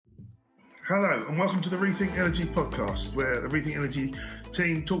Hello and welcome to the Rethink Energy podcast, where the Rethink Energy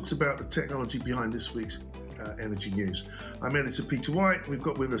team talks about the technology behind this week's energy news. I'm editor Peter White. We've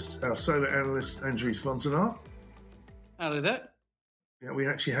got with us our solar analyst Andries van den Aar. Hello there. Yeah, we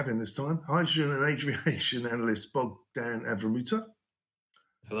actually have him this time. Hydrogen and aviation analyst Bogdan Avramuta.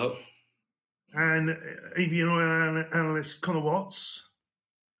 Hello. And avian oil analyst Connor Watts.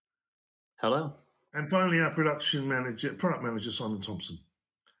 Hello. And finally our product manager Simon Thompson.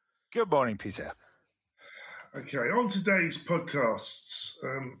 Good morning, Peter. Okay, on today's podcasts,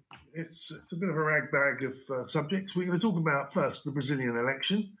 it's a bit of a ragbag of subjects. We're going to talk about first the Brazilian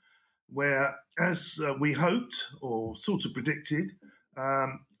election, where, as we hoped or sort of predicted,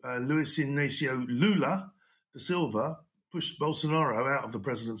 Luiz Inácio Lula da Silva pushed Bolsonaro out of the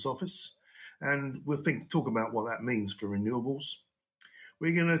president's office, and we'll talk about what that means for renewables.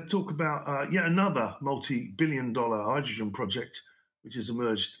 We're going to talk about yet another multi-billion-dollar hydrogen project which has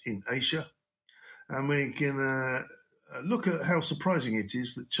emerged in Asia. And we're going to look at how surprising it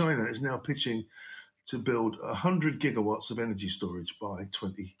is that China is now pitching to build 100 gigawatts of energy storage by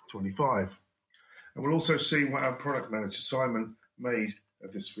 2025. And we'll also see what our product manager, Simon, made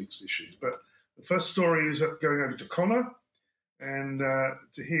of this week's issues. But the first story is going over to Connor and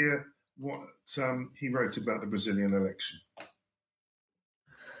to hear what he wrote about the Brazilian election.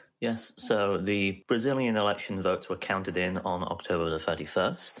 Yes, so the Brazilian election votes were counted in on October the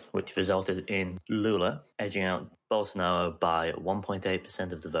 31st, which resulted in Lula edging out Bolsonaro by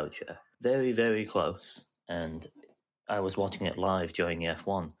 1.8% of the vote share. Very, very close. And I was watching it live during the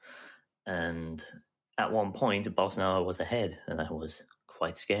F1. And at one point, Bolsonaro was ahead, and I was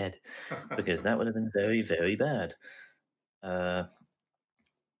quite scared because that would have been very, very bad.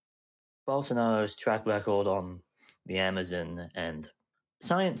 Bolsonaro's track record on the Amazon and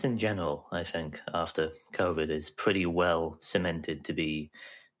science in general, I think, after COVID is pretty well cemented to be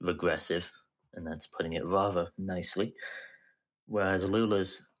regressive, and that's putting it rather nicely. Whereas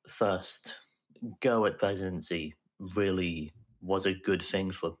Lula's first go at presidency really was a good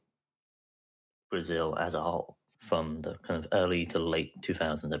thing for Brazil as a whole, from the kind of early to late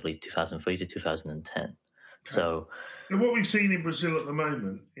 2000s, I believe 2003 to 2010. Okay. So, and what we've seen in Brazil at the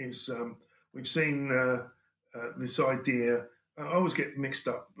moment is we've seen this idea. I always get mixed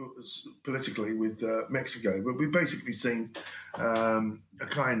up politically with Mexico, but we've basically seen a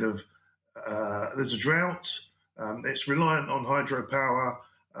kind of there's a drought. It's reliant on hydropower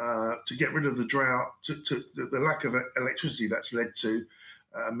to get rid of the drought. To the lack of electricity that's led to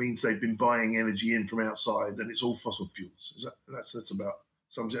means they've been buying energy in from outside, and it's all fossil fuels. That's about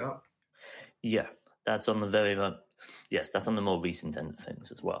sums it up. Yeah, that's on the that's on the more recent end of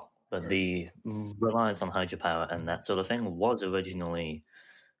things as well. But the reliance on hydropower and that sort of thing was originally,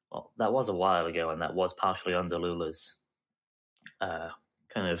 that was a while ago, and that was partially under Lula's kind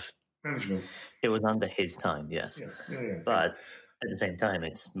of management. It was under his time, yes. Yeah. But at the same time,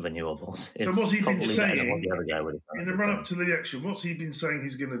 it's renewables. So what's he been saying in the run-up to the election? What's he been saying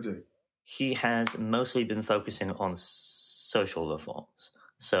he's going to do? He has mostly been focusing on social reforms.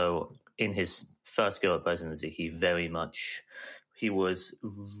 So in his first go at presidency, he was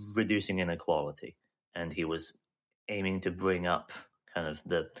reducing inequality, and he was aiming to bring up kind of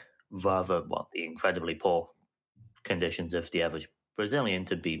the incredibly poor conditions of the average Brazilian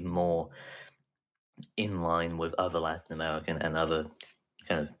to be more in line with other Latin American and other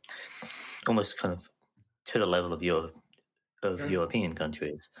almost to the level of European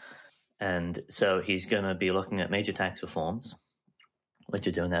countries. And so he's going to be looking at major tax reforms, which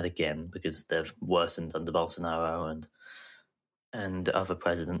are doing that again because they've worsened under Bolsonaro and other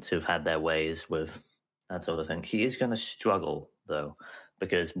presidents who've had their ways with that sort of thing. He is going to struggle, though,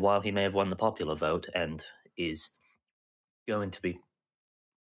 because while he may have won the popular vote and is going to be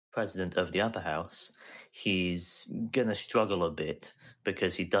president of the upper house, he's going to struggle a bit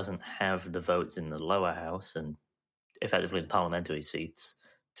because he doesn't have the votes in the lower house and effectively the parliamentary seats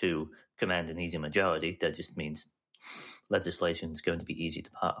to command an easy majority. That just means legislation is going to be easy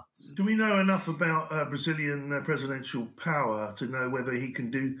to pass. Do we know enough about Brazilian presidential power to know whether he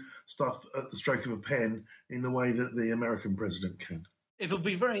can do stuff at the stroke of a pen in the way that the American president can? It'll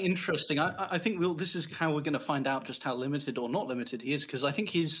be very interesting. I think this is how we're going to find out just how limited or not limited he is, because I think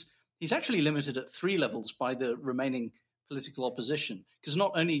he's actually limited at three levels by the remaining political opposition, because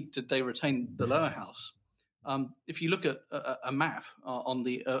not only did they retain the lower house, if you look at a map on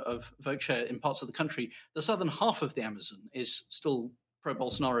the of vote share in parts of the country, the southern half of the Amazon is still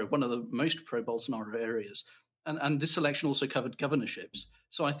pro-Bolsonaro, one of the most pro-Bolsonaro areas. And this election also covered governorships.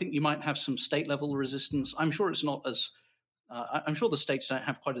 So I think you might have some state-level resistance. I'm sure it's not as I'm sure the states don't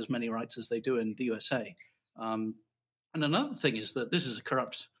have quite as many rights as they do in the USA. And another thing is that this is a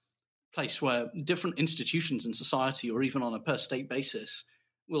corrupt place where different institutions in society, or even on a per-state basis,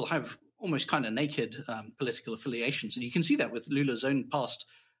 will have almost kind of naked political affiliations. And you can see that with Lula's own past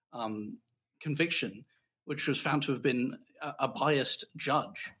conviction, which was found to have been a biased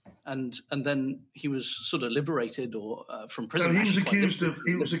judge, and then he was sort of liberated or from prison. No, he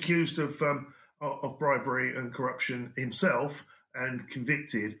was accused of bribery and corruption himself and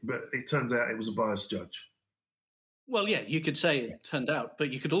convicted, but it turns out it was a biased judge. Well, yeah, you could say it turned out,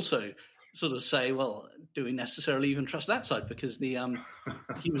 but you could also sort of say, well, do we necessarily even trust that side? Because the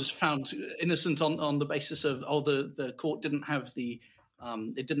he was found innocent on the basis of the court didn't have the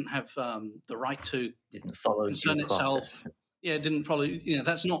right to didn't follow concern itself. Yeah, it didn't probably.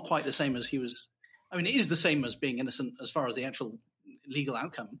 That's not quite the same as he was. I mean, it is the same as being innocent as far as the actual legal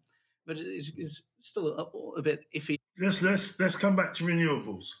outcome, but it is still a bit iffy. Let's come back to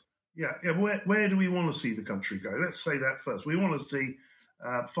renewables. Yeah. Where do we want to see the country go? Let's say that first. We want to see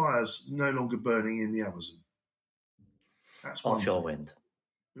fires no longer burning in the Amazon. That's offshore wind.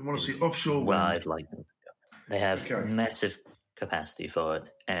 We want to see offshore wind. Where I'd like them to go. They have massive capacity for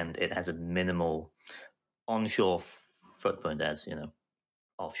it, and it has a minimal onshore footprint as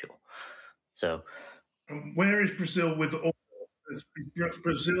offshore. So, where is Brazil with oil?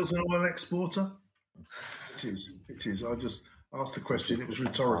 Brazil's an oil exporter. It is. I just asked the question. It was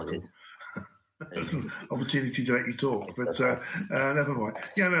rhetorical. It's an opportunity to let you talk, but never mind.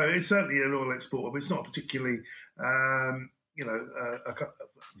 Yeah, no, it's certainly an oil exporter, but it's not particularly,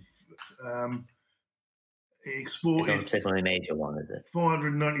 exported. It's not particularly a major one, is it?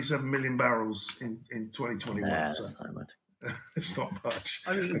 497 million barrels in 2021. That's not much. It's not much.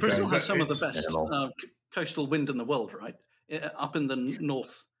 I mean, Brazil has some of the best coastal wind in the world, right? Up in the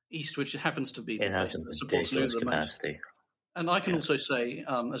northeast, which happens to be the place that supports Lula the most. And I can also say,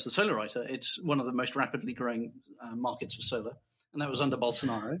 as the solar writer, it's one of the most rapidly growing markets for solar, and that was under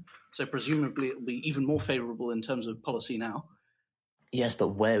Bolsonaro. So presumably it will be even more favorable in terms of policy now. Yes, but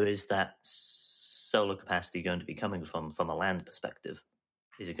where is that solar capacity going to be coming from a land perspective?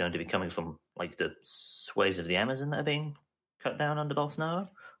 Is it going to be coming from like the swathes of the Amazon that are being cut down under Bolsonaro,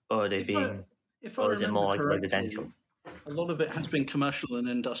 or are they or is it more like residential? A lot of it has been commercial and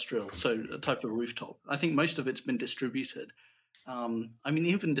industrial, so a type of rooftop. I think most of it's been distributed. I mean,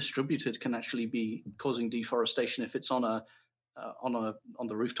 even distributed can actually be causing deforestation if it's on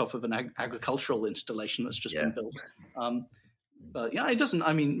the rooftop of an agricultural installation that's just been built. But yeah, it doesn't.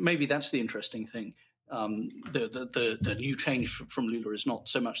 I mean, maybe that's the interesting thing. The new change from Lula is not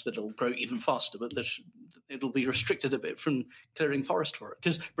so much that it'll grow even faster, but that it'll be restricted a bit from clearing forest for it,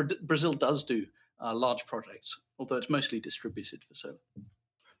 because Brazil does do large projects, although it's mostly distributed for solar.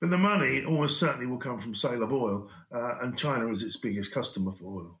 But the money almost certainly will come from sale of oil, and China is its biggest customer for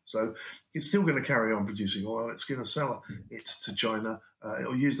oil. So it's still going to carry on producing oil. It's going to sell it to China.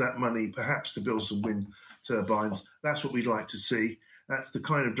 It'll use that money perhaps to build some wind turbines. That's what we'd like to see. That's the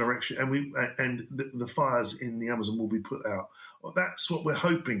kind of direction, and the fires in the Amazon will be put out. Well, that's what we're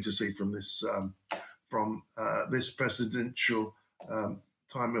hoping to see from this presidential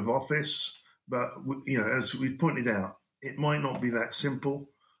time of office. But as we pointed out, it might not be that simple,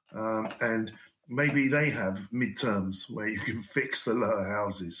 and maybe they have midterms where you can fix the lower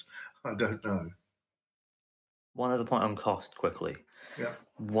houses. I don't know. One other point on cost quickly. Yeah.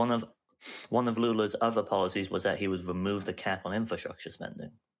 One of Lula's other policies was that he would remove the cap on infrastructure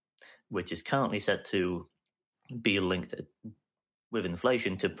spending, which is currently set to be linked with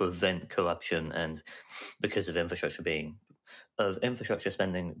inflation to prevent corruption, and because of infrastructure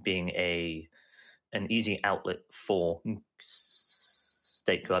spending being an easy outlet for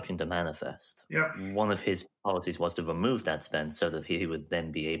state corruption to manifest. Yeah. One of his policies was to remove that spend so that he would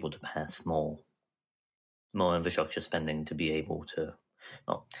then be able to pass more infrastructure spending to be able to.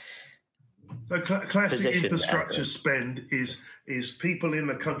 So classic infrastructure spend is people in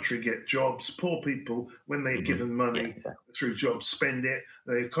the country get jobs. Poor people, when they're given money through jobs, spend it.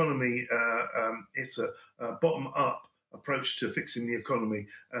 The economy, it's a bottom-up approach to fixing the economy,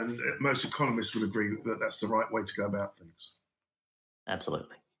 and most economists would agree that that's the right way to go about things.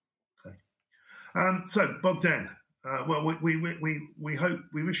 Absolutely. Okay. So Bogdan, well, we hope,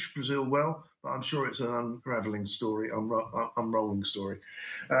 we wish Brazil well, but I'm sure it's an unraveling story, unrolling story.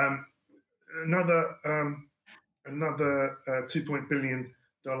 Another $2 billion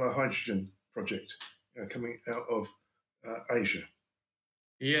hydrogen project coming out of Asia.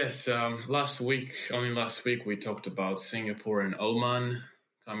 Yes, last week we talked about Singapore and Oman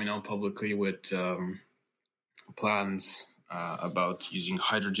coming out publicly with plans about using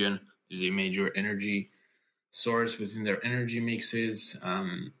hydrogen as a major energy source within their energy mixes.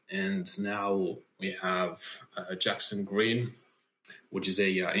 And now we have Jackson Green which is a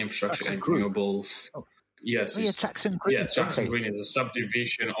infrastructure Jackson and Group. renewables. Oh. Yes. Oh, yeah, Jackson Group. Yeah, Jackson Okay. Green is a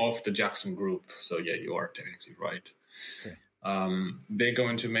subdivision of the Jackson Group. So yeah, you are technically right. Okay. They're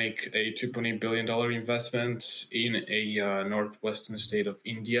going to make a $2.8 billion investment in a northwestern state of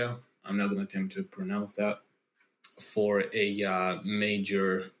India. I'm not going to attempt to pronounce that, for a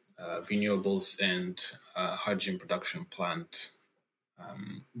major renewables and hydrogen production plant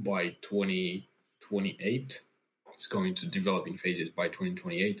by 2028. It's going to developing phases by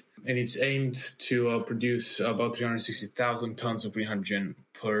 2028. And it's aimed to produce about 360,000 tons of green hydrogen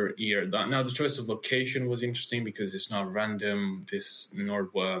per year. Now, the choice of location was interesting because it's not random. This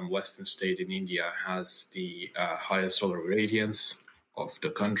northwestern state in India has the highest solar irradiance of the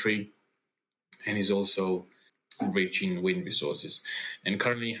country and is also rich in wind resources, and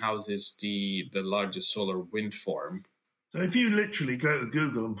currently houses the largest solar wind farm. So if you literally go to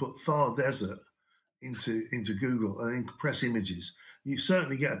Google and put Thar Desert into Google and press images, you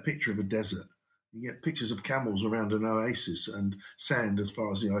certainly get a picture of a desert. You get pictures of camels around an oasis and sand as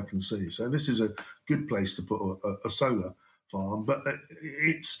far as the eye can see. So this is a good place to put a solar farm, but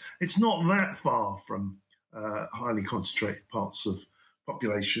it's not that far from highly concentrated parts of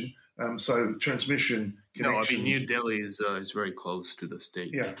population. So transmission connections. No, I mean New Delhi is very close to the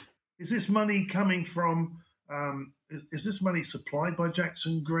state. Yeah. Is this money coming from? Is this money supplied by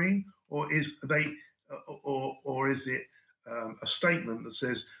Jackson Green, or is they, or is it a statement that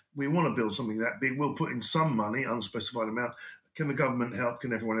says we want to build something that big? We'll put in some money, unspecified amount. Can the government help?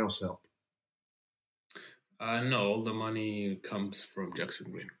 Can everyone else help? No, all the money comes from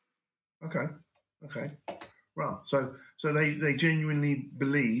Jackson Green. Okay. Right. So they genuinely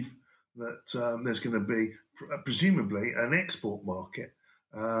believe that there's going to be presumably an export market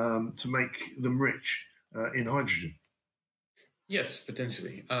to make them rich in hydrogen. Yes,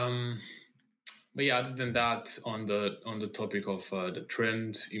 potentially. But yeah, other than that, on the topic of the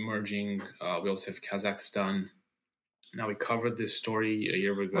trend emerging, we also have Kazakhstan. Now, we covered this story a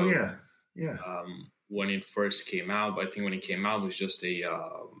year ago. Oh yeah. When it first came out, but I think when it came out, it was just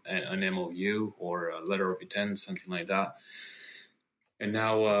an MOU or a letter of intent, something like that. And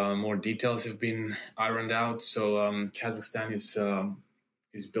now more details have been ironed out. So Kazakhstan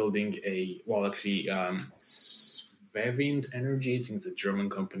is building Svevind Energy. I think it's a German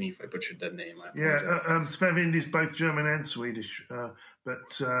company. If I butchered that name, I apologize. Svevind is both German and Swedish,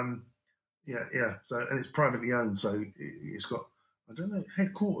 but yeah. So and it's privately owned. So it's got, I don't know,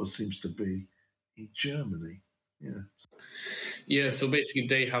 headquarters seems to be in Germany. Yeah. Yeah. So basically,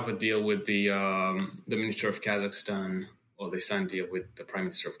 they have a deal with the Minister of Kazakhstan. Or they signed a deal with the Prime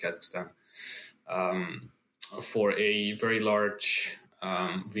Minister of Kazakhstan for a very large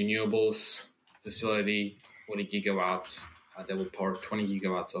renewables facility, 40 gigawatts, that will power 20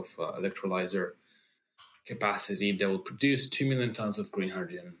 gigawatts of electrolyzer capacity that will produce 2 million tons of green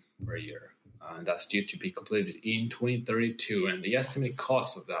hydrogen per year. And that's due to be completed in 2032. And the estimated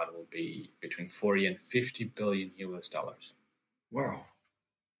cost of that will be between 40 and 50 billion US dollars. Wow.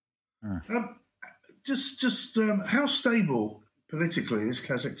 Just how stable politically is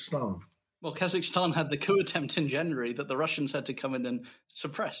Kazakhstan? Well, Kazakhstan had the coup attempt in January that the Russians had to come in and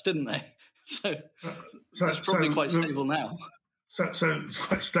suppress, didn't they? So it's probably quite stable now. So it's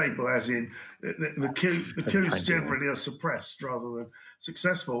quite stable, as in the coups generally are suppressed rather than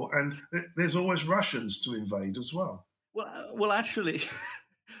successful, and there's always Russians to invade as well. Well, actually,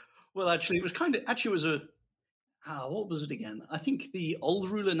 it was what was it again? I think the old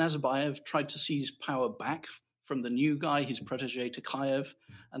ruler Nazarbayev tried to seize power back from the new guy, his protege Tokayev,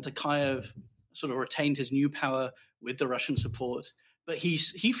 and Tokayev sort of retained his new power with the Russian support. But he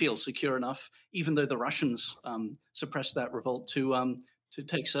feels secure enough, even though the Russians suppressed that revolt, to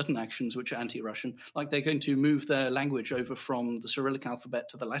take certain actions which are anti-Russian, like they're going to move their language over from the Cyrillic alphabet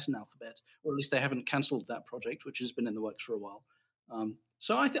to the Latin alphabet, or at least they haven't cancelled that project, which has been in the works for a while.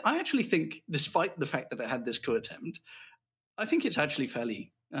 So I actually think, despite the fact that it had this coup attempt, I think it's actually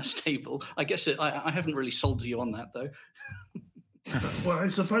fairly stable. I guess I haven't really sold you on that, though. Well,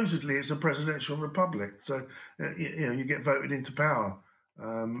 supposedly it's a presidential republic, so you get voted into power.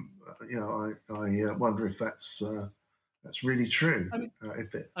 I wonder if that's really true.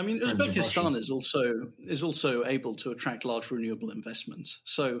 Uzbekistan is also able to attract large renewable investments.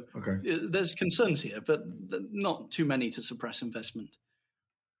 So there's concerns here, but not too many to suppress investment.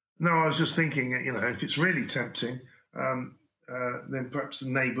 No, I was just thinking, if it's really tempting, then perhaps the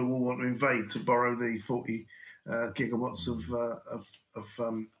neighbour will want to invade to borrow the 40 gigawatts of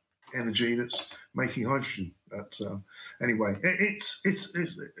energy that's making hydrogen. But anyway, it's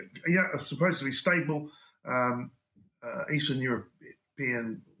a supposedly stable Eastern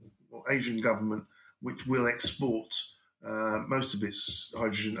European or Asian government which will export most of its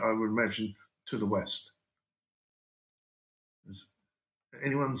hydrogen, I would imagine, to the west. Has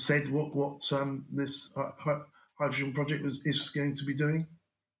anyone said what this hydrogen project is going to be doing?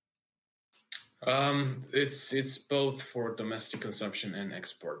 It's both for domestic consumption and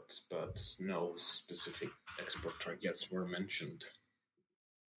export, but no specific export targets were mentioned.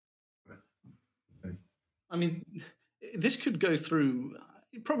 I mean, this could go through.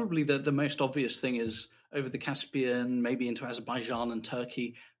 Probably the most obvious thing is over the Caspian, maybe into Azerbaijan and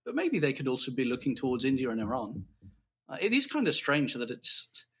Turkey, but maybe they could also be looking towards India and Iran. It is kind of strange that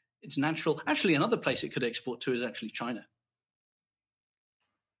it's natural. Actually, another place it could export to is actually China.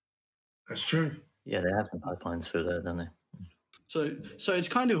 That's true. Yeah, they have some pipelines through there, don't they? So it's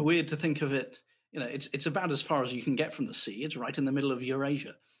kind of weird to think of it. It's about as far as you can get from the sea. It's right in the middle of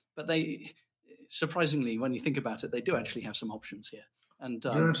Eurasia. But they, surprisingly, when you think about it, they do actually have some options here. And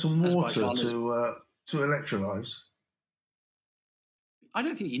you have some water to electrolyze. I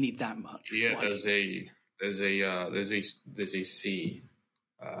don't think you need that much. Yeah, there's a sea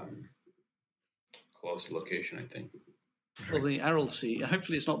close location, I think. Well, the Aral Sea.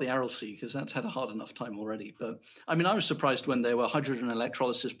 Hopefully, it's not the Aral Sea because that's had a hard enough time already. But I mean, I was surprised when there were hydrogen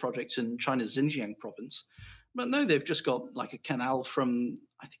electrolysis projects in China's Xinjiang province. But no, they've just got like a canal from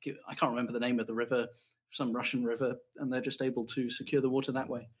I can't remember the name of the river, some Russian river, and they're just able to secure the water that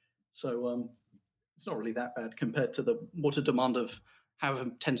way. So it's not really that bad compared to the water demand of however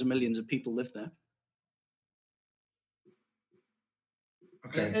tens of millions of people live there.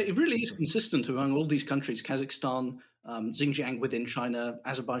 Okay. It really is consistent among all these countries: Kazakhstan, Xinjiang within China,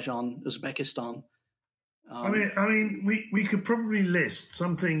 Azerbaijan, Uzbekistan. I mean, we could probably list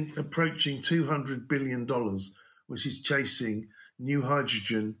something approaching $200 billion, which is chasing new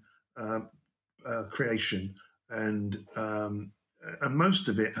hydrogen creation, and most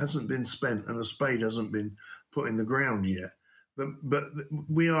of it hasn't been spent, and a spade hasn't been put in the ground yet. But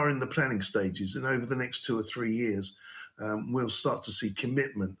we are in the planning stages, and over the next 2 or 3 years, we'll start to see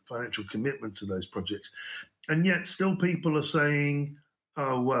financial commitment to those projects. And yet still people are saying,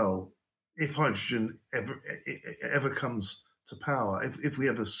 oh, well, if hydrogen ever comes to power, if we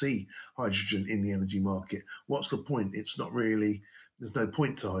ever see hydrogen in the energy market, what's the point? It's not really, there's no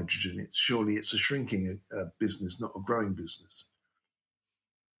point to hydrogen. Surely it's a shrinking business, not a growing business.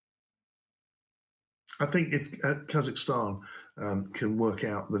 I think if Kazakhstan can work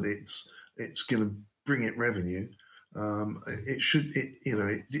out that it's going to bring it revenue, it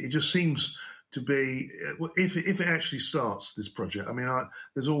just seems to be, if it actually starts this project. I mean,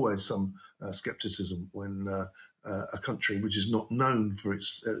 there's always some skepticism when a country which is not known for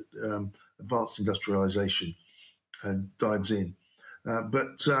its advanced industrialization dives in.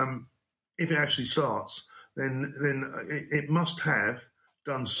 But if it actually starts, then it must have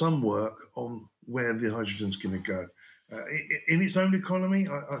done some work on where the hydrogen's going to go. In its own economy,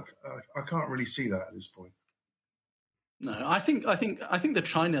 I can't really see that at this point. No, I think the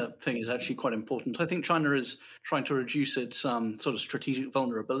China thing is actually quite important. I think China is trying to reduce its sort of strategic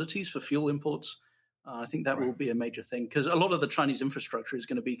vulnerabilities for fuel imports. I think that will be a major thing because a lot of the Chinese infrastructure is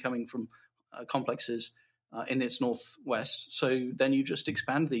going to be coming from complexes in its northwest. So then you just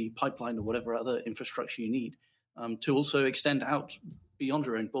expand the pipeline or whatever other infrastructure you need to also extend out beyond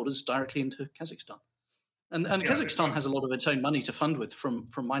your own borders directly into Kazakhstan. And Kazakhstan has a lot of its own money to fund with from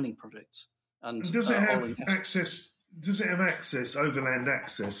mining projects. And does it have access? Does it have overland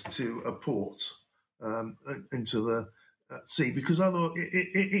access to a port into the sea? Because otherwise,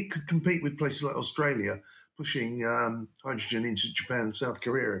 it could compete with places like Australia, pushing hydrogen into Japan and South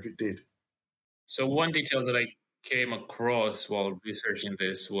Korea if it did. So one detail that I came across while researching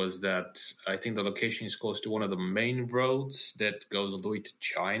this was that I think the location is close to one of the main roads that goes all the way to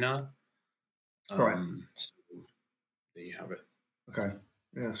China. Right. So there you have it. Okay.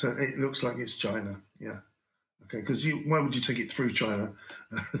 Yeah. So it looks like it's China. Yeah. Okay. Because why would you take it through China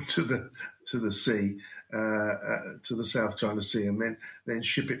to the sea, to the South China Sea, and then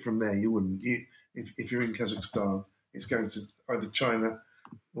ship it from there? You wouldn't. If you're in Kazakhstan, it's going to either China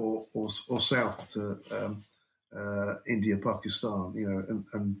or south to India, Pakistan.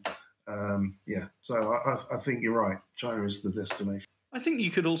 Yeah. So I think you're right. China is the destination. I think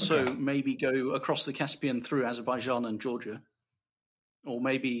you could also maybe go across the Caspian through Azerbaijan and Georgia, or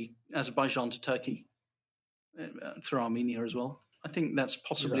maybe Azerbaijan to Turkey through Armenia as well. I think that's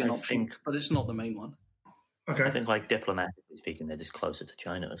possibly an option, but it's not the main one. Okay. I think, like, diplomatically speaking, they're just closer to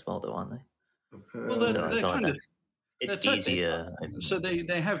China as well, though, aren't they? Well, they're kind of... It's easier. So they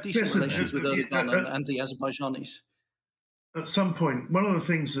have decent relations with Erdogan and the Azerbaijanis. At some point, one of the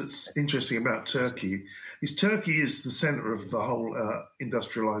things that's interesting about Turkey is the centre of the whole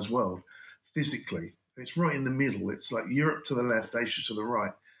industrialised world physically. It's right in the middle. It's like Europe to the left, Asia to the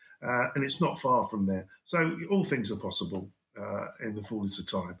right, and it's not far from there. So all things are possible in the fullness of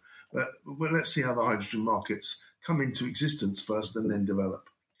time. But let's see how the hydrogen markets come into existence first and then develop.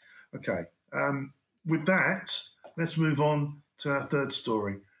 Okay. With that, let's move on to our third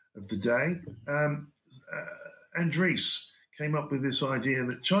story of the day. Andreas came up with this idea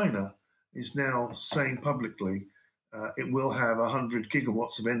that China is now saying publicly it will have 100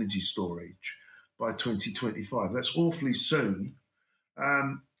 gigawatts of energy storage by 2025. That's awfully soon.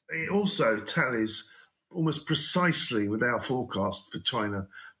 It also tallies almost precisely with our forecast for China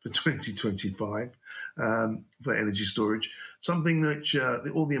for 2025 for energy storage, something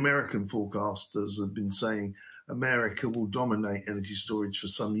that all the American forecasters have been saying America will dominate energy storage for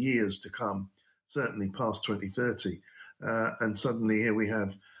some years to come, certainly past 2030. And suddenly here we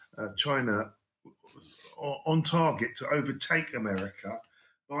have China on target to overtake America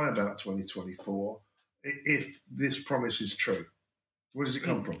by about 2024 if this promise is true. Where does it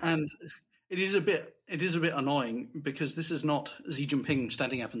come from? And it is a bit annoying because this is not Xi Jinping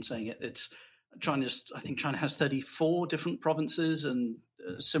standing up and saying it. It's I think China has 34 different provinces and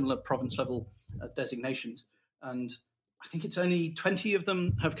similar province level designations. And I think it's only 20 of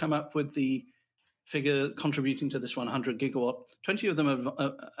them have come up with the figure contributing to this 100 gigawatt. 20 of them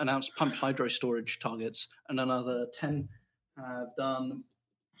have announced pumped hydro storage targets, and another 10 have done.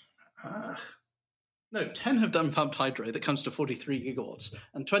 10 have done pumped hydro that comes to 43 gigawatts,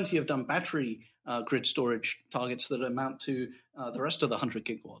 and 20 have done battery grid storage targets that amount to the rest of the 100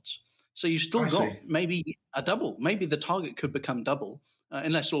 gigawatts. So you've still got maybe a double. Maybe the target could become double,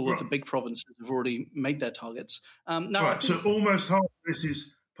 unless all of the big provinces have already made their targets. So almost half of this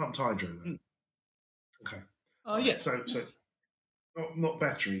is pumped hydro then? Okay. Yeah. So not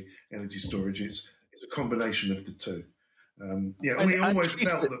battery energy storage, it's a combination of the two. We always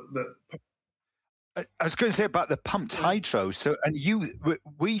felt that I was going to say about the pumped hydro. So,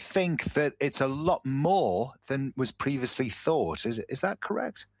 we think that it's a lot more than was previously thought. Is that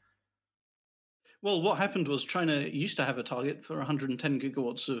correct? Well, what happened was China used to have a target for 110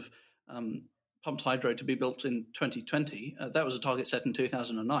 gigawatts of pumped hydro to be built in 2020. That was a target set in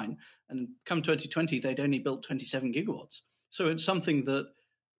 2009. And come 2020, they'd only built 27 gigawatts. So it's something that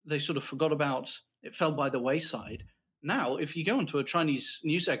they sort of forgot about. It fell by the wayside. Now, if you go onto a Chinese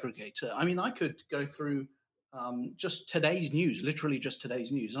news aggregator, I mean, I could go through just today's news, literally just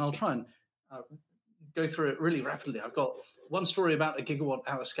today's news, and I'll try and go through it really rapidly. I've got one story about a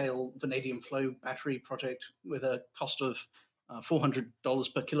gigawatt-hour scale vanadium flow battery project with a cost of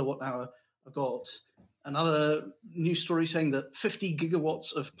 $400 per kilowatt-hour. I've got another news story saying that 50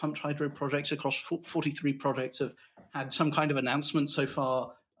 gigawatts of pumped hydro projects across 43 projects have had some kind of announcement so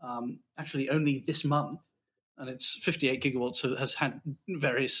far, actually only this month. And it's 58 gigawatts has had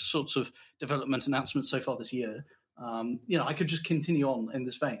various sorts of development announcements so far this year. I could just continue on in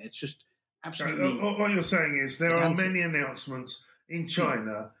this vein. It's just absolutely. What you're saying is there are many announcements in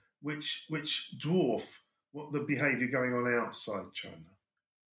China which dwarf what the behaviour going on outside China.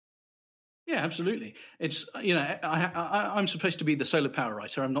 Yeah, absolutely. It's I'm supposed to be the solar power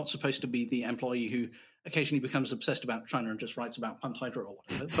writer. I'm not supposed to be the employee who occasionally becomes obsessed about China and just writes about pumped hydro or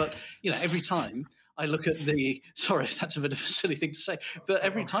whatever. But every time I look at sorry, that's a bit of a silly thing to say, but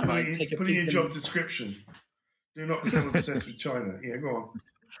every time I take a put peek in your job description, do not become obsessed with China. Yeah, go on.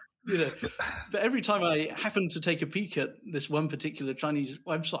 But every time I happen to take a peek at this one particular Chinese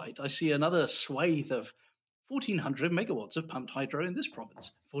website, I see another swathe of 1,400 megawatts of pumped hydro in this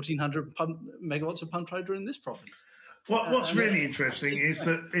province, 1,400 megawatts of pumped hydro in this province. What's really interesting is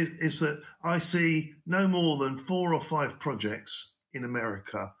that I see no more than 4 or 5 projects in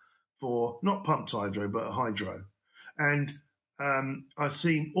America for not pumped hydro but hydro, and I've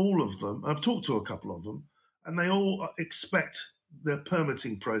seen all of them. I've talked to a couple of them, and they all expect the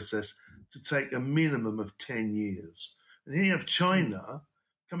permitting process to take a minimum of 10 years. And here you have China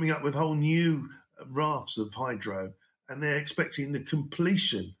coming up with whole new rafts of hydro, and they're expecting the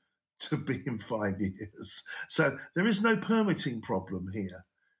completion to be in 5 years. So there is no permitting problem here.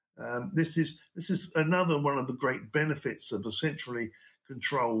 This is another one of the great benefits of a centrally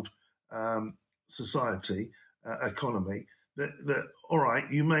controlled society economy. That all right,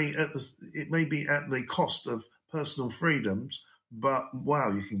 it may be at the cost of personal freedoms, but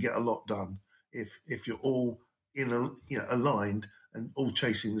wow, you can get a lot done if you're all aligned and all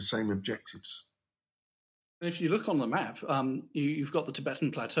chasing the same objectives. And if you look on the map, you've got the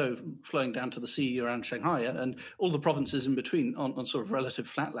Tibetan Plateau flowing down to the sea around Shanghai, and all the provinces in between on sort of relative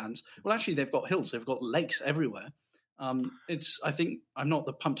flatlands. Well, actually, they've got hills, they've got lakes everywhere. I think I'm not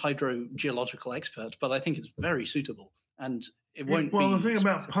the pumped hydro geological expert, but I think it's very suitable. And it won't well, be. the thing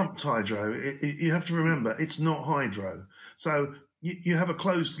about pumped hydro, you have to remember, it's not hydro. So you have a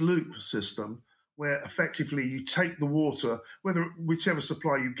closed loop system where effectively you take the water, whichever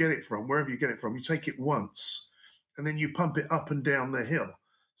supply you get it from, wherever you get it from, you take it once, and then you pump it up and down the hill.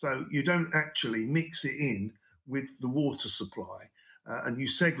 So you don't actually mix it in with the water supply, and you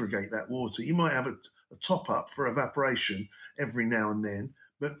segregate that water. You might have a top up for evaporation every now and then,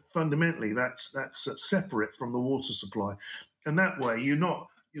 but fundamentally that's separate from the water supply, and that way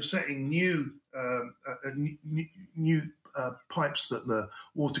you're setting new pipes that the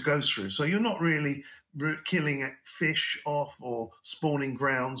water goes through. So you're not really killing fish off or spawning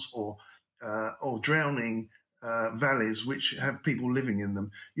grounds or drowning valleys which have people living in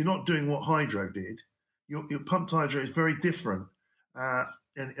them. You're not doing what hydro did. Your pumped hydro is very different,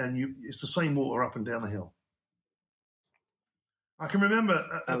 and it's the same water up and down the hill. I can remember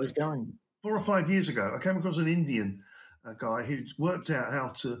 4 or 5 years ago, I came across an Indian guy who worked out how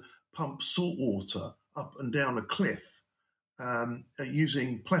to pump salt water up and down a cliff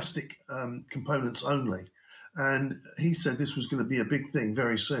using plastic components only. And he said this was going to be a big thing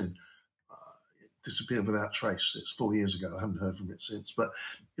very soon. Disappeared without trace. It's 4 years ago. I haven't heard from it since. But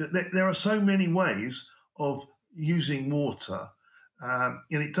there are so many ways of using water. And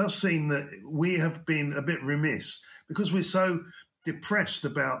it does seem that we have been a bit remiss because we're so depressed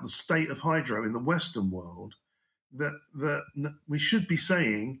about the state of hydro in the Western world that we should be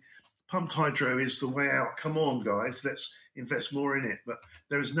saying pumped hydro is the way out. Come on, guys, let's invest more in it. But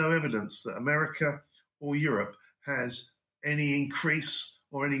there is no evidence that America or Europe has any increase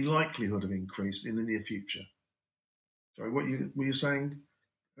or any likelihood of increase in the near future. Sorry, what were you saying,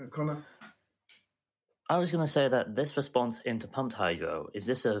 Connor? I was going to say that this response into pumped hydro, is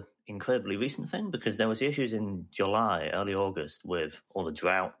this an incredibly recent thing? Because there was issues in July, early August, with all the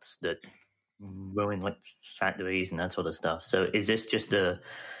droughts that ruined like factories and that sort of stuff. So is this just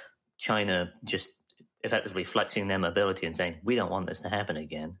China just effectively flexing their mobility and saying, we don't want this to happen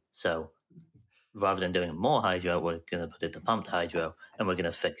again, so rather than doing more hydro, we're going to put it to pumped hydro and we're going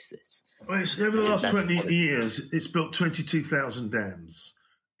to fix this? Well, over the last 20 years, it's built 22,000 dams.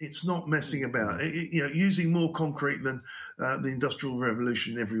 It's not messing about. Using more concrete than the Industrial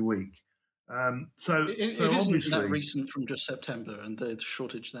Revolution every week. So it obviously, isn't that recent from just September and the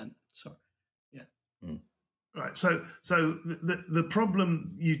shortage then. So, yeah. Right. So the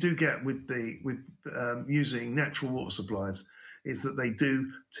problem you do get with using natural water supplies is that they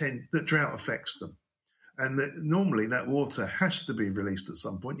that drought affects them, and that normally that water has to be released at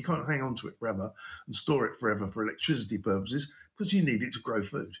some point. You can't hang on to it forever and store it forever for electricity purposes because you need it to grow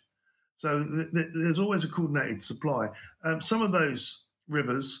food. So there's always a coordinated supply. Some of those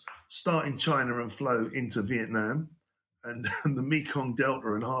rivers start in China and flow into Vietnam, and the Mekong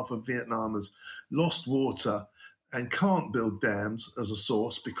Delta and half of Vietnam has lost water and can't build dams as a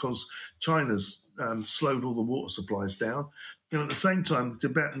source because China's slowed all the water supplies down. And at the same time, the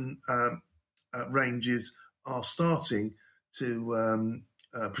Tibetan ranges are starting to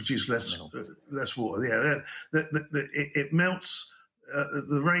produce less water. Yeah, it melts.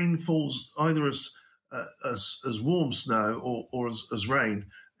 The rain falls either as warm snow or as rain,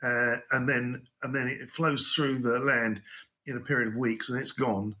 and then it flows through the land in a period of weeks, and it's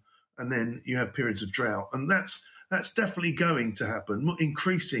gone. And then you have periods of drought, and that's definitely going to happen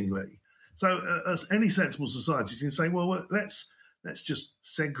increasingly. So, as any sensible society can say, well, let's just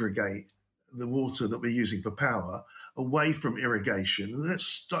segregate the water that we're using for power away from irrigation.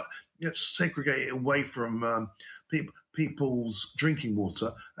 Let's segregate it away from people's drinking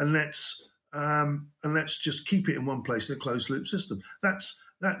water, and let's just keep it in one place in a closed loop system. That's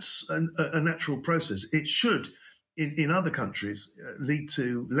a natural process. It should, in other countries, lead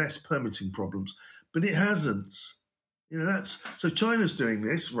to less permitting problems, but it hasn't. So China's doing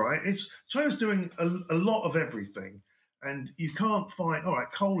this, right? China's doing a lot of everything, and you can't find. All right,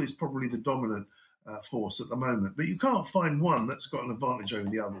 coal is probably the dominant force at the moment, but you can't find one that's got an advantage over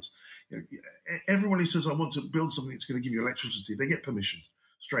the others. Everyone who says I want to build something that's going to give you electricity, they get permission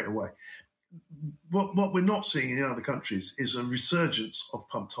straight away. What we're not seeing in other countries is a resurgence of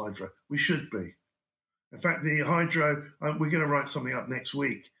pumped hydro. We should be. In fact, the hydro, we're going to write something up next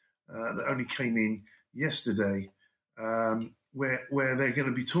week that only came in yesterday. Where they're going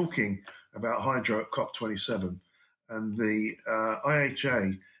to be talking about hydro at COP27, and the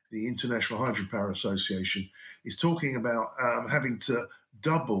IHA, the International Hydropower Association, is talking about having to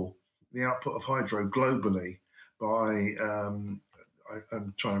double the output of hydro globally by,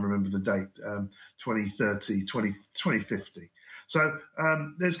 I'm trying to remember the date, 2030, 2050. So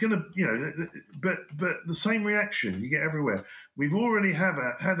there's going to, but the same reaction you get everywhere. We've already had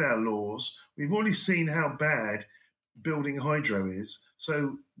our laws. We've already seen how bad building hydro is.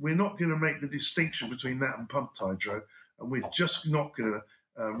 So we're not going to make the distinction between that and pumped hydro, and we're just not going to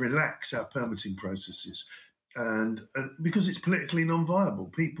relax our permitting processes. And because it's politically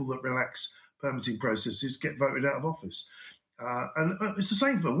non-viable, people that relax permitting processes get voted out of office. And it's the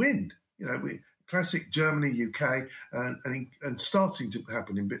same for wind. Classic Germany, UK, and starting to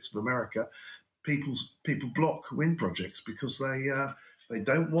happen in bits of America. People block wind projects because they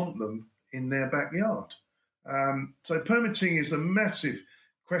don't want them in their backyard. So permitting is a massive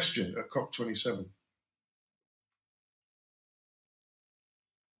question at COP27.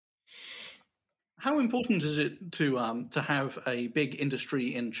 How important is it to have a big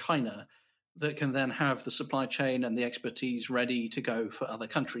industry in China that can then have the supply chain and the expertise ready to go for other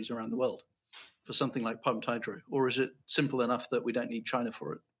countries around the world for something like pumped hydro? Or is it simple enough that we don't need China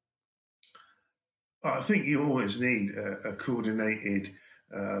for it? I think you always need a coordinated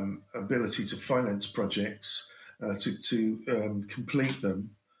ability to finance projects, to complete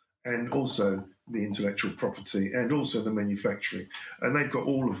them, and also the intellectual property and also the manufacturing. And they've got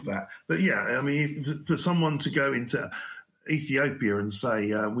all of that. But yeah, I mean, for someone to go into Ethiopia and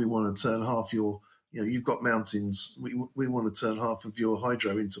say, we want to turn half your, you've got mountains, we want to turn half of your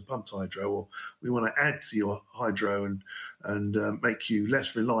hydro into pumped hydro, or we want to add to your hydro and make you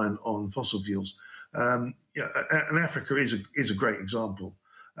less reliant on fossil fuels. And Africa is a great example.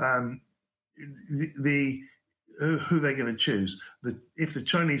 Who they're going to choose? If the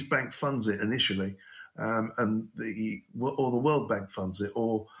Chinese bank funds it initially, and the World Bank funds it,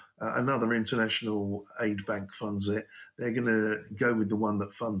 or another international aid bank funds it, they're going to go with the one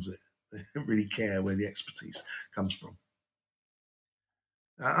that funds it. They don't really care where the expertise comes from.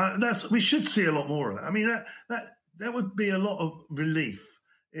 We should see a lot more of that. I mean, that would be a lot of relief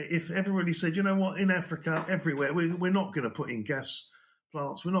if everybody said, you know what, in Africa, everywhere, we're not going to put in gas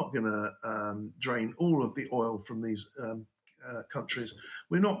plants. We're not going to drain all of the oil from these countries.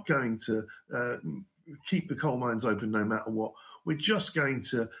 We're not going to keep the coal mines open no matter what. We're just going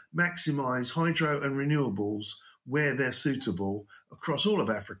to maximise hydro and renewables where they're suitable across all of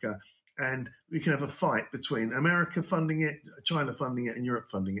Africa. And we can have a fight between America funding it, China funding it, and Europe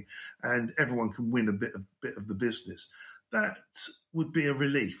funding it, and everyone can win a bit of the business. That would be a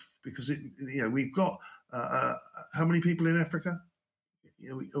relief because we've got how many people in Africa?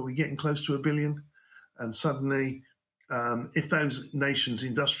 Are we getting close to 1 billion? And suddenly, if those nations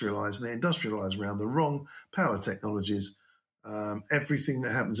industrialise, and they industrialise around the wrong power technologies, everything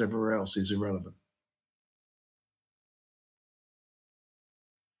that happens everywhere else is irrelevant.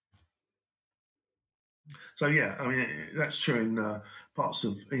 So yeah, I mean that's true in parts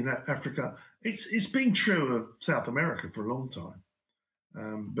of Africa. It's been true of South America for a long time,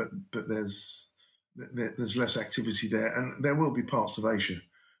 but there's less activity there, and there will be parts of Asia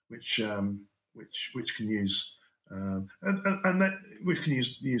which can use which can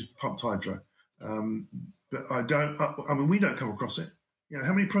use pumped hydro. But I mean, we don't come across it.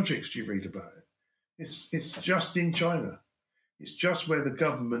 How many projects do you read about it? It's just in China. It's just where the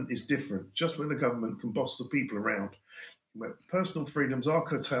government is different, just where the government can boss the people around. Where personal freedoms are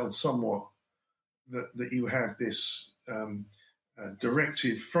curtailed somewhat, that you have this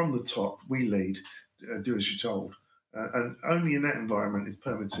directive from the top, we lead, do as you're told. And only in that environment is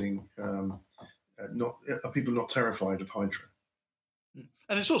permitting, are people not terrified of hydro.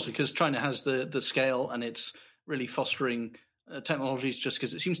 And it's also because China has the scale and it's really fostering technologies just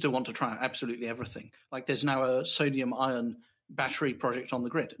because it seems to want to try out absolutely everything. Like there's now a sodium-ion battery project on the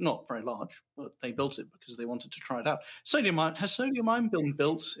grid. Not very large, but they built it because they wanted to try it out. Has sodium-ion been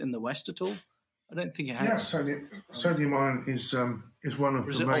built in the West at all? I don't think it has. Yeah, sodium-ion is one of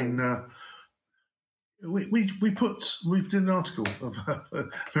the main... We did an article of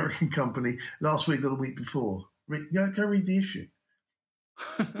an American company last week or the week before. Go read the issue.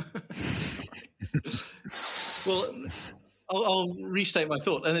 Well, I'll restate my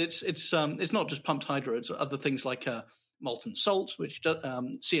thought, and it's not just pumped hydro; it's other things like molten salt, which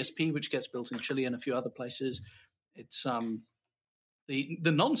CSP, which gets built in Chile and a few other places. It's the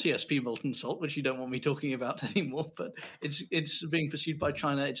non-CSP molten salt, which you don't want me talking about anymore, but it's being pursued by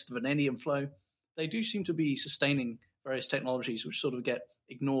China. It's the vanadium flow. They do seem to be sustaining various technologies which sort of get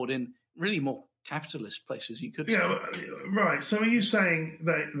ignored in really more capitalist places, you could say. Yeah, right. So are you saying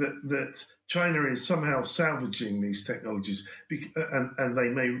that China is somehow salvaging these technologies and they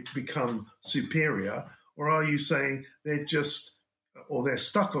may become superior, or are you saying they're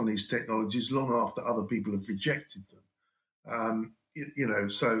stuck on these technologies long after other people have rejected them?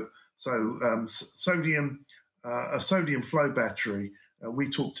 Sodium, a sodium flow battery, we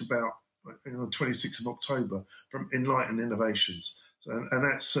talked about on the 26th of October from Enlighten Innovations. And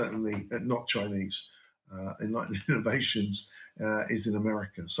that's certainly not Chinese. Enlightened Innovations is in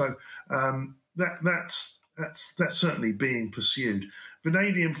America. So that's certainly being pursued.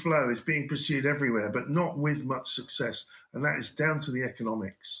 Vanadium flow is being pursued everywhere, but not with much success, and that is down to the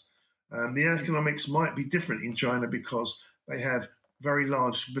economics. The economics might be different in China because they have very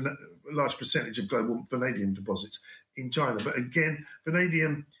large percentage of global vanadium deposits in China. But again,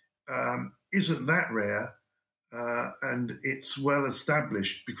 vanadium isn't that rare, and it's well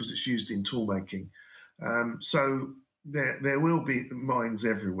established because it's used in tool making. So there will be mines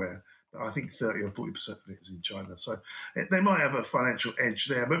everywhere. I think 30 or 40% of it is in China. So they might have a financial edge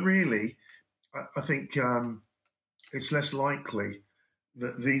there. But really, I think it's less likely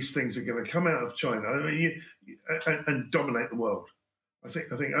that these things are going to come out of China and dominate the world. I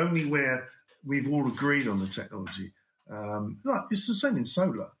think only where we've all agreed on the technology. It's the same in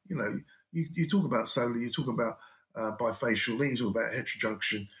solar. You talk about solar, you talk about bifacial, then you talk about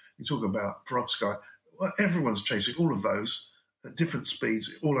heterojunction, you talk about perovskite. Well, everyone's chasing all of those at different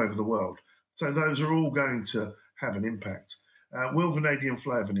speeds all over the world. So those are all going to have an impact. Will vanadium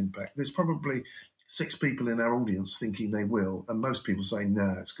flow have an impact? There's probably 6 people in our audience thinking they will, and most people saying,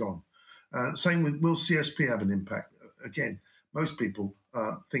 no, it's gone. Same with, will CSP have an impact? Again, most people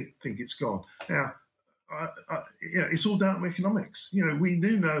think it's gone. Now, it's all down to economics. We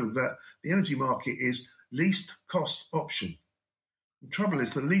do know that the energy market is least cost option. The trouble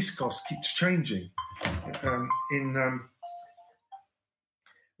is the least cost keeps changing.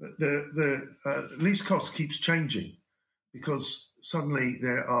 The least cost keeps changing because suddenly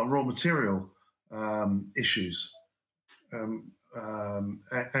there are raw material issues, and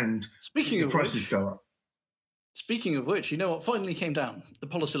speaking the of prices go up. Speaking of which, you know what finally came down? The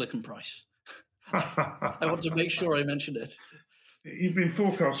polysilicon price. I want to make sure I mention it. You've been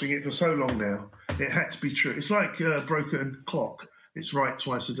forecasting it for so long now. It had to be true. It's like a broken clock. It's right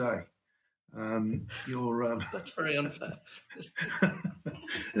twice a day. That's very unfair.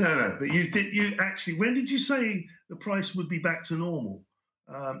 No, but you actually. When did you say the price would be back to normal?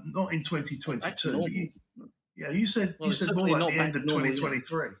 Not in 2022. You said more like the end of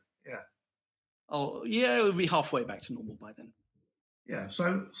 2023. Yeah. Oh, yeah, it would be halfway back to normal by then. Yeah.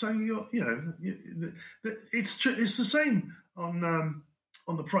 So it's true. It's the same on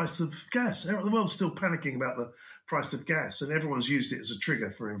the price of gas. The world's still panicking about the price of gas, and everyone's used it as a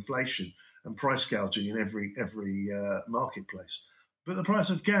trigger for inflation and price gouging in every marketplace. But the price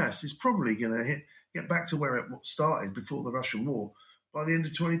of gas is probably going to get back to where it started before the Russian war by the end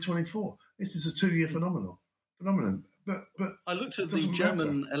of 2024. This is a 2-year phenomenon. But I looked at the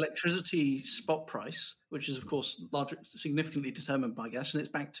German electricity spot price, which is, of course, significantly determined by gas, and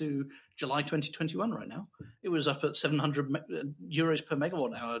it's back to July 2021 right now. It was up at 700 euros per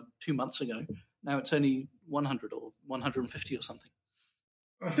megawatt hour 2 months ago. Now it's only 100 or 150 or something.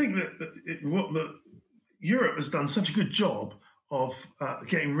 I think that Europe has done such a good job of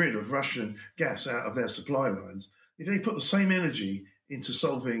getting rid of Russian gas out of their supply lines. If they put the same energy into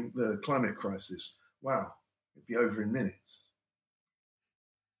solving the climate crisis, wow, it'd be over in minutes.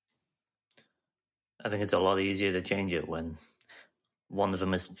 I think it's a lot easier to change it when one of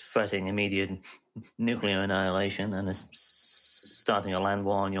them is threatening immediate nuclear annihilation and is starting a land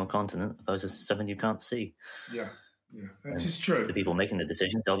war on your continent, opposed to something you can't see. Yeah, that is true. The people making the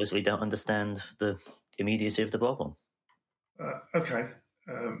decisions obviously don't understand the immediacy of the problem. Okay,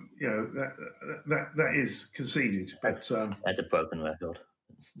 that is conceded, but that's a broken record.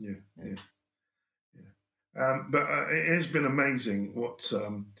 Yeah. But it has been amazing what,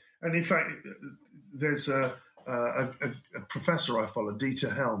 and in fact, there's a professor I follow,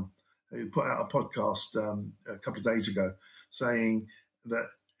 Dieter Helm, who put out a podcast a couple of days ago saying that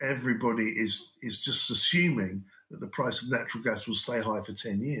everybody is just assuming that the price of natural gas will stay high for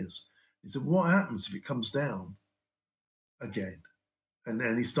 10 years. He said, what happens if it comes down again? And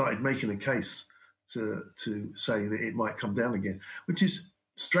then he started making a case to say that it might come down again, which is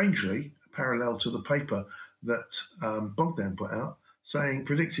strangely parallel to the paper that Bogdan put out,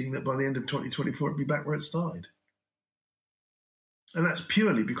 predicting that by the end of 2024 it'd be back where it started. And that's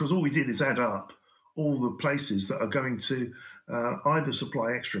purely because all we did is add up all the places that are going to either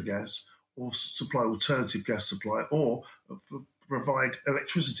supply extra gas or supply alternative gas supply or provide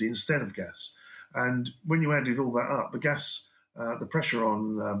electricity instead of gas. And when you added all that up, the pressure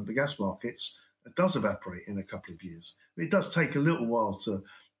on the gas markets does evaporate in a couple of years. It does take a little while to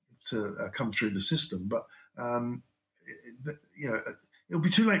come through the system, but it'll be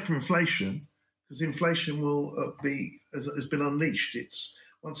too late for inflation because inflation will has been unleashed.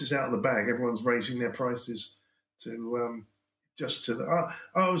 Once it's out of the bag, everyone's raising their prices to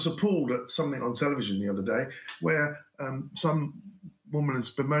I was appalled at something on television the other day where some woman is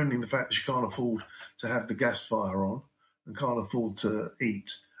bemoaning the fact that she can't afford to have the gas fire on and can't afford to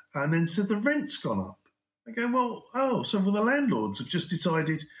eat, and then said the rent's gone up. I go, so the landlords have just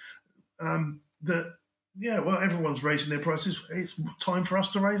decided that, everyone's raising their prices. It's time for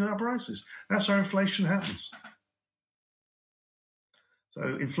us to raise our prices. That's how inflation happens. So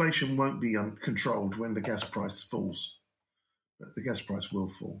inflation won't be uncontrolled when the gas price falls. But the gas price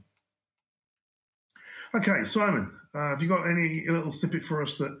will fall. Okay, Simon, have you got any little snippet for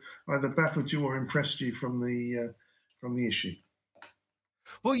us that either baffled you or impressed you from the issue?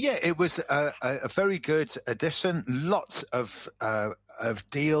 Well, yeah, it was a very good addition. Lots of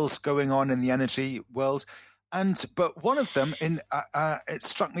deals going on in the energy world, but one of them, it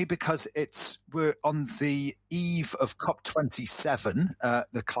struck me because we're on the eve of COP27,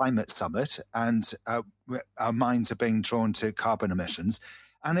 the climate summit, and our minds are being drawn to carbon emissions.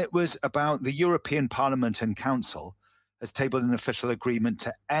 And it was about the European Parliament and Council has tabled an official agreement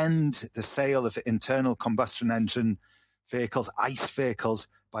to end the sale of internal combustion engine vehicles, ICE vehicles,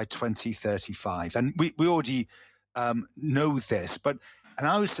 by 2035. And we already know this, and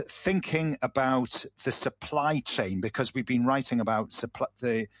I was thinking about the supply chain, because we've been writing about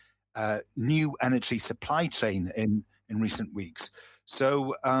the new energy supply chain in recent weeks.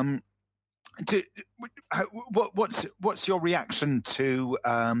 So what's your reaction to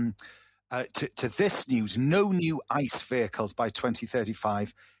this news? No new ICE vehicles by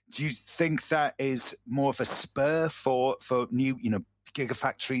 2035. Do you think that is more of a spur for new,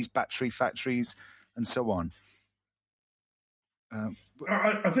 gigafactories, battery factories, and so on?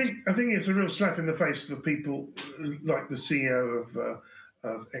 I think it's a real slap in the face for people like the CEO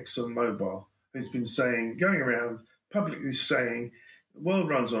of ExxonMobil, who's been going around publicly saying, the world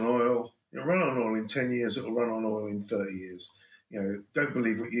runs on oil. It'll run on oil in 10 years. It'll run on oil in 30 years. Don't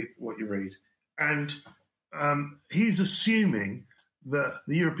believe what you read. And he's assuming that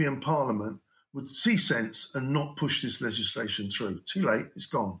the European Parliament would see sense and not push this legislation through. Too late. It's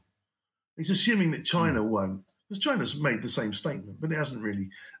gone. He's assuming that China won't, because China's made the same statement, but it hasn't really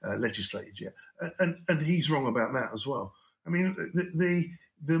legislated yet. And he's wrong about that as well. I mean,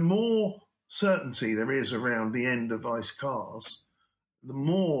 the more certainty there is around the end of ICE cars, the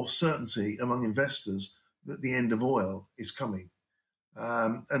more certainty among investors that the end of oil is coming.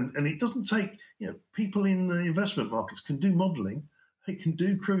 And it doesn't take, people in the investment markets can do modelling. They can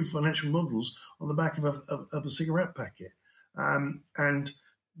do crude financial models on the back of a cigarette packet. And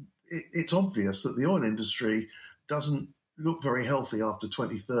it's obvious that the oil industry doesn't look very healthy after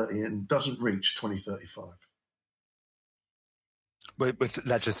 2030 and doesn't reach 2035. With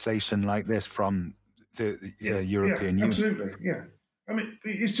legislation like this from the European Union. Absolutely, yeah. I mean,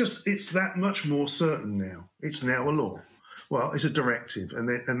 it's that much more certain now. It's now a law. Well, it's a directive, and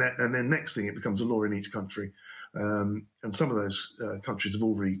then next thing it becomes a law in each country, and some of those countries have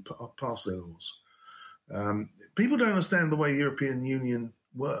already passed their laws. People don't understand the way the European Union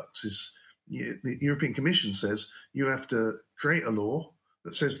works. The European Commission says you have to create a law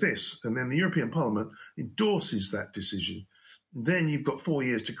that says this, and then the European Parliament endorses that decision. Then you've got 4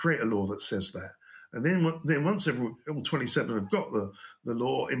 years to create a law that says that. And then once all 27 have got the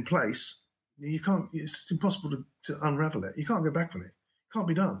law in place, it's impossible to unravel it. You can't go back on it. It can't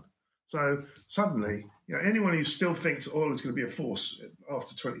be done. So suddenly, anyone who still thinks oil is going to be a force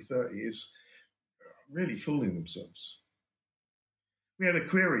after 2030 is really fooling themselves. We had a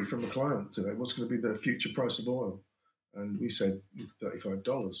query from a client today, what's going to be the future price of oil? And we said $35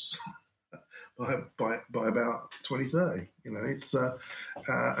 by about 2030. It's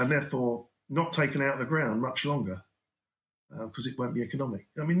and therefore not taken out of the ground much longer because it won't be economic.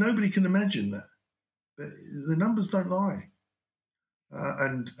 I mean, nobody can imagine that. But the numbers don't lie.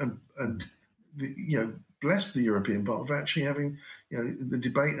 And bless the European Parliament for actually having the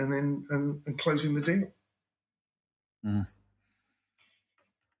debate and closing the deal. Mm.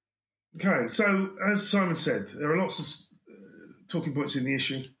 Okay, so as Simon said, there are lots of talking points in the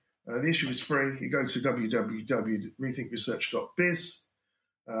issue. The issue is free. You go to www.rethinkresearch.biz.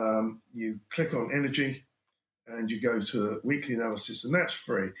 You click on energy and you go to weekly analysis, and that's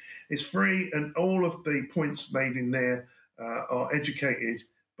free. It's free, and all of the points made in there are educated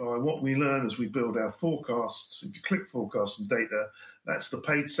by what we learn as we build our forecasts. If you click forecasts and data, that's the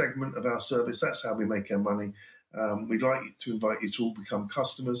paid segment of our service. That's how we make our money. We'd like to invite you to all become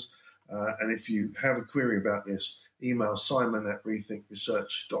customers. And if you have a query about this, email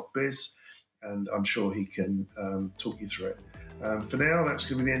simon@rethinkresearch.biz, and I'm sure he can talk you through it. For now, that's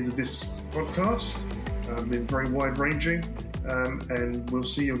going to be the end of this podcast. Been very wide-ranging, and we'll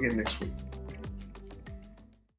see you again next week.